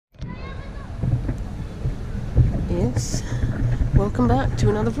guys, welcome back to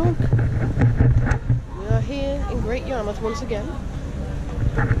another vlog. We are here in Great Yarmouth once again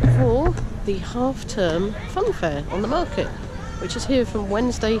for the half-term fun fair on the market, which is here from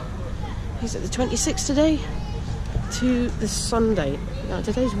Wednesday, is it the 26th today, to the Sunday. Now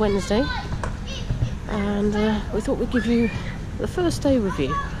today's Wednesday, and we thought we'd give you the first day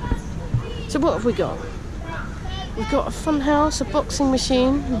review. So what have we got? We've got a fun house, a boxing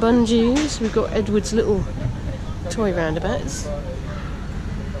machine, Bungees. We've got Edward's little toy roundabouts.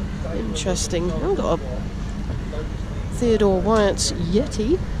 Interesting. We've got a Theodore Wyatt's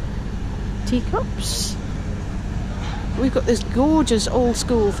Yeti teacups. We've got this gorgeous old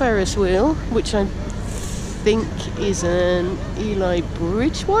school Ferris wheel, which I think is an Eli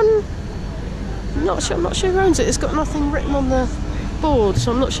Bridge one. I'm not sure who owns it. It's got nothing written on the board,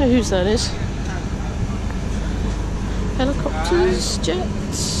 so I'm not sure whose that is. Helicopters,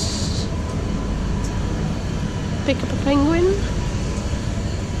 jets, pick up a penguin,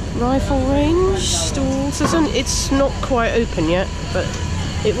 rifle range, stalls. It's not quite open yet, but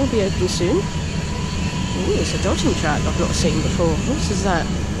it will be open soon. Ooh, it's a dodging track I've not seen before. What is that?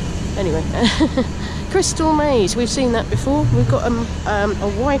 Anyway, Crystal Maze, we've seen that before. We've got a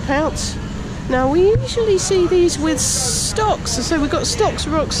Wipeout. Now we usually see these with stocks, so we've got Stocks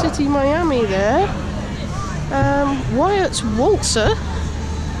Rock City, Miami there. Wyatt's Waltzer,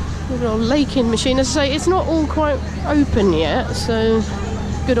 we've got a lake-in machine. As I say, it's not all quite open yet, so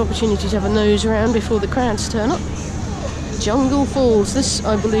good opportunity to have a nose around before the crowds turn up. Jungle Falls, this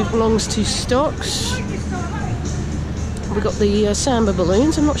I believe belongs to Stocks. We've got the Samba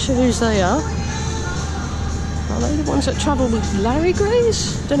Balloons, I'm not sure whose they are. Are they the ones that travel with Larry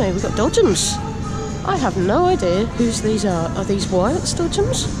Grays? Don't know, we've got Dodgems. I have no idea whose these are. Are these Wyatt's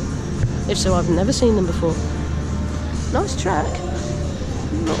Dodgems? If so, I've never seen them before. Nice track.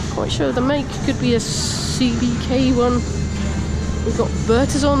 Not quite sure the make. Could be a CBK one. We've got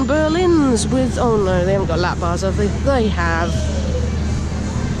Bertazon Berlins with... Oh no, they haven't got lap bars, have they? They have.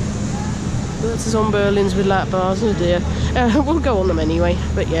 Bertazon Berlins with lap bars. Oh dear. We'll go on them anyway.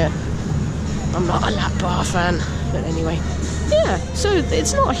 But yeah, I'm not a lap bar fan. But anyway. Yeah, so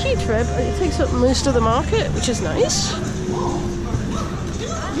it's not a huge fair, but it takes up most of the market, which is nice.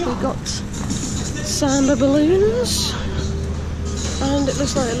 We've got Samba Balloons, and it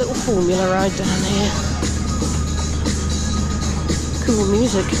looks like a little formula ride down here. Cool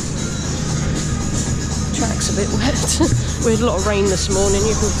music. Track's a bit wet. We had a lot of rain this morning,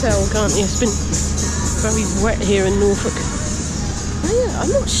 you can tell, can't you? It's been very wet here in Norfolk. Oh yeah,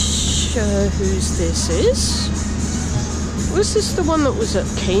 I'm not sure whose this is. Was this the one that was at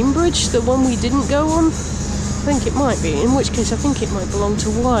Cambridge, the one we didn't go on? I think it might be, in which case I think it might belong to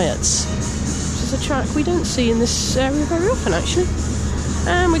Wyatt's, which is a track we don't see in this area very often actually.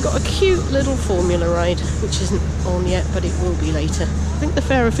 And we've got a cute little formula ride, which isn't on yet, but it will be later. I think the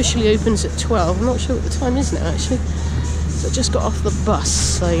fair officially opens at 12, I'm not sure what the time is now actually. So I just got off the bus,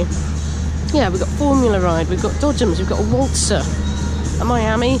 so yeah, we've got formula ride, we've got Dodgems, we've got a Waltzer, a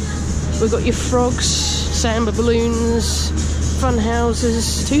Miami, we've got your frogs, Samba Balloons, fun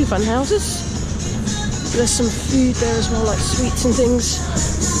houses, 2 fun houses. There's some food there as well, like sweets and things,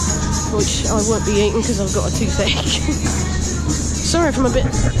 which I won't be eating because I've got a toothache. Sorry if I'm a bit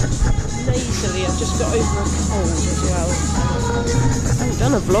nasally, I've just got over a cold as well. I haven't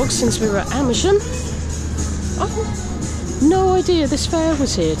done a vlog since we were at Amersham. I've no idea this fair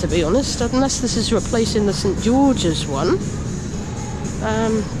was here, to be honest, unless this is replacing the St George's one,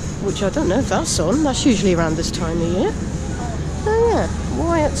 which I don't know if that's on. That's usually around this time of year. Oh yeah,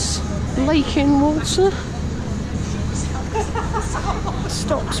 Wyatt's Lake-in Waltzer,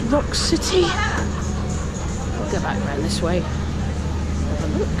 Stocks Rock City. I'll go back around this way, have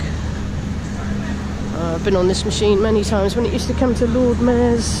a look. I've been on this machine many times when it used to come to Lord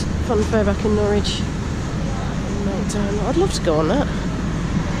Mayor's fun fair back in Norwich. I'd love to go on that,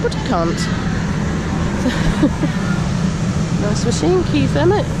 but I can't. Nice machine, Keith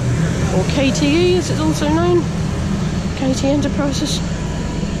Emmett, or KTE as it's also known, KT Enterprises.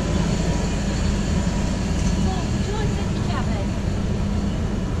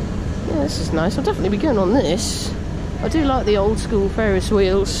 Yeah, this is nice. I'll definitely be going on this. I do like the old school Ferris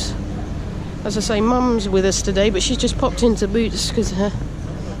wheels. As I say, Mum's with us today, but she's just popped into Boots because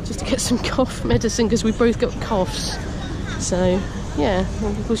just to get some cough medicine because we've both got coughs. So yeah,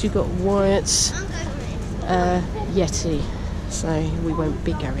 and of course you've got Wyatt's Yeti, so we won't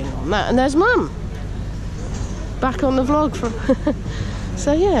be going on that. And there's Mum back on the vlog.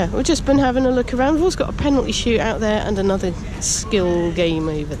 So yeah, we've just been having a look around. We've also got a penalty shoot out there and another skill game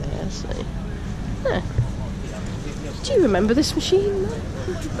over there. So yeah. Do you remember this machine?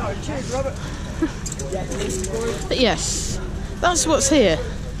 No, cheers, Robert. But yes, that's what's here.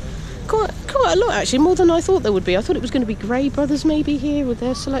 Quite a lot actually, more than I thought there would be. I thought it was going to be Gray Brothers maybe here with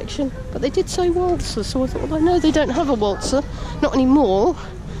their selection, but they did say Waltzer, so I thought, well, I know they don't have a Waltzer, not anymore,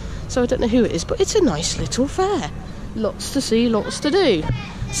 so I don't know who it is, but it's a nice little fair. Lots to see, lots to do.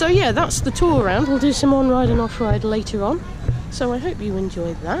 So yeah, that's the tour around. We'll do some on-ride and off-ride later on, so I hope you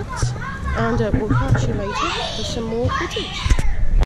enjoyed that, and we'll catch you later for some more footage.